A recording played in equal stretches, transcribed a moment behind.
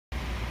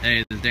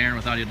Hey, this is Darren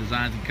with Audio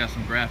Designs and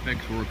Custom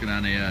Graphics. We're working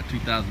on a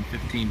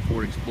 2015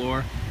 Ford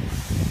Explorer.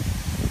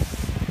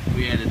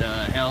 We added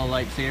halo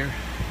lights here,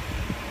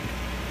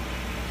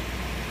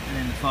 and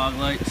then the fog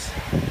lights.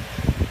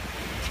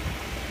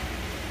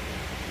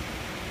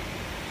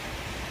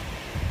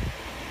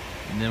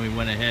 And then we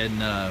went ahead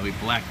and we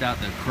blacked out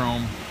the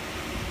chrome.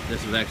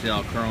 This was actually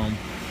all chrome.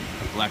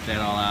 We blacked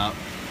that all out.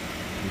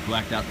 We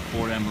blacked out the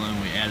Ford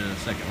emblem. We added a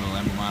second little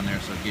emblem on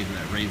there so it gives it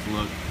that raised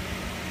look.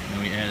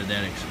 And we added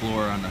that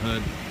Explorer on the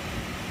hood.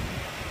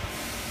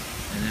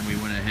 And then we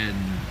went ahead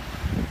and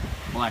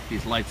blacked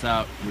these lights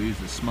out. We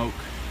used the smoke.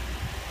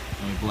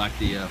 And we blacked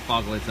the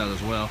fog lights out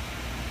as well.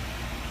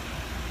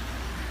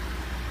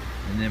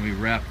 And then we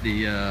wrapped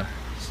the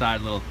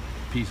side little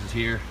pieces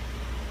here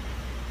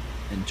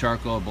in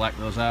charcoal, blacked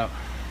those out.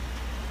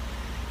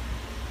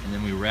 And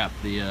then we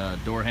wrapped the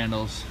door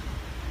handles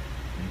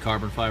in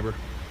carbon fiber.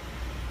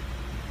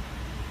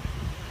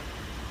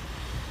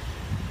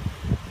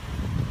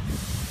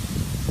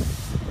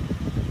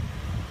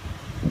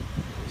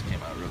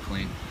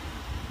 Clean.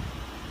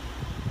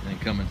 Then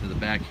coming to the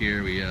back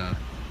here, we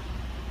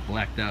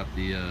blacked out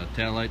the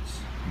tail lights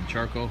in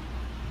charcoal,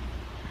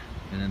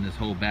 and then this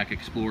whole back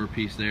Explorer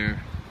piece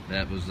there,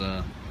 that was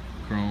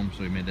chrome,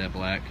 so we made that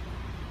black.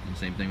 And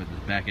same thing with this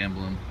back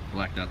emblem,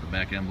 blacked out the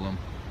back emblem.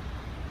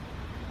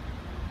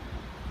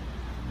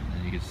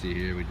 And you can see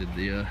here we did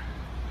the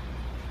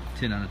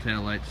tint on the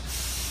tail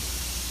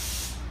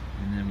lights,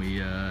 and then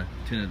we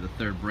tinted the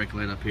third brake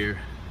light up here.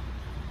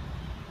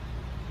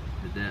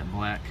 Did that in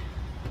black.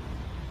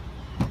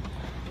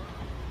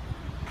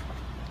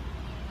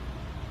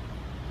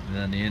 And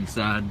then the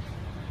inside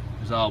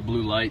is all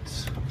blue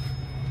lights,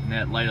 and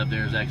that light up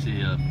there is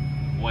actually a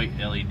white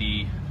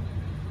LED.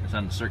 It's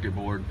on the circuit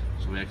board,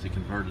 so we actually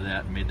converted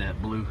that and made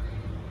that blue.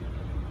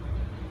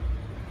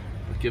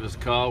 But give us a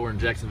call. We're in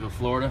Jacksonville,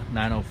 Florida,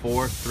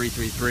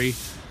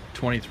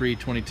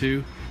 904-333-2322.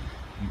 You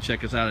can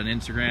check us out on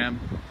Instagram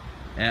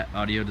at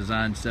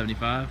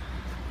AudioDesign75.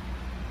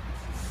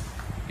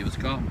 Give us a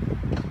call.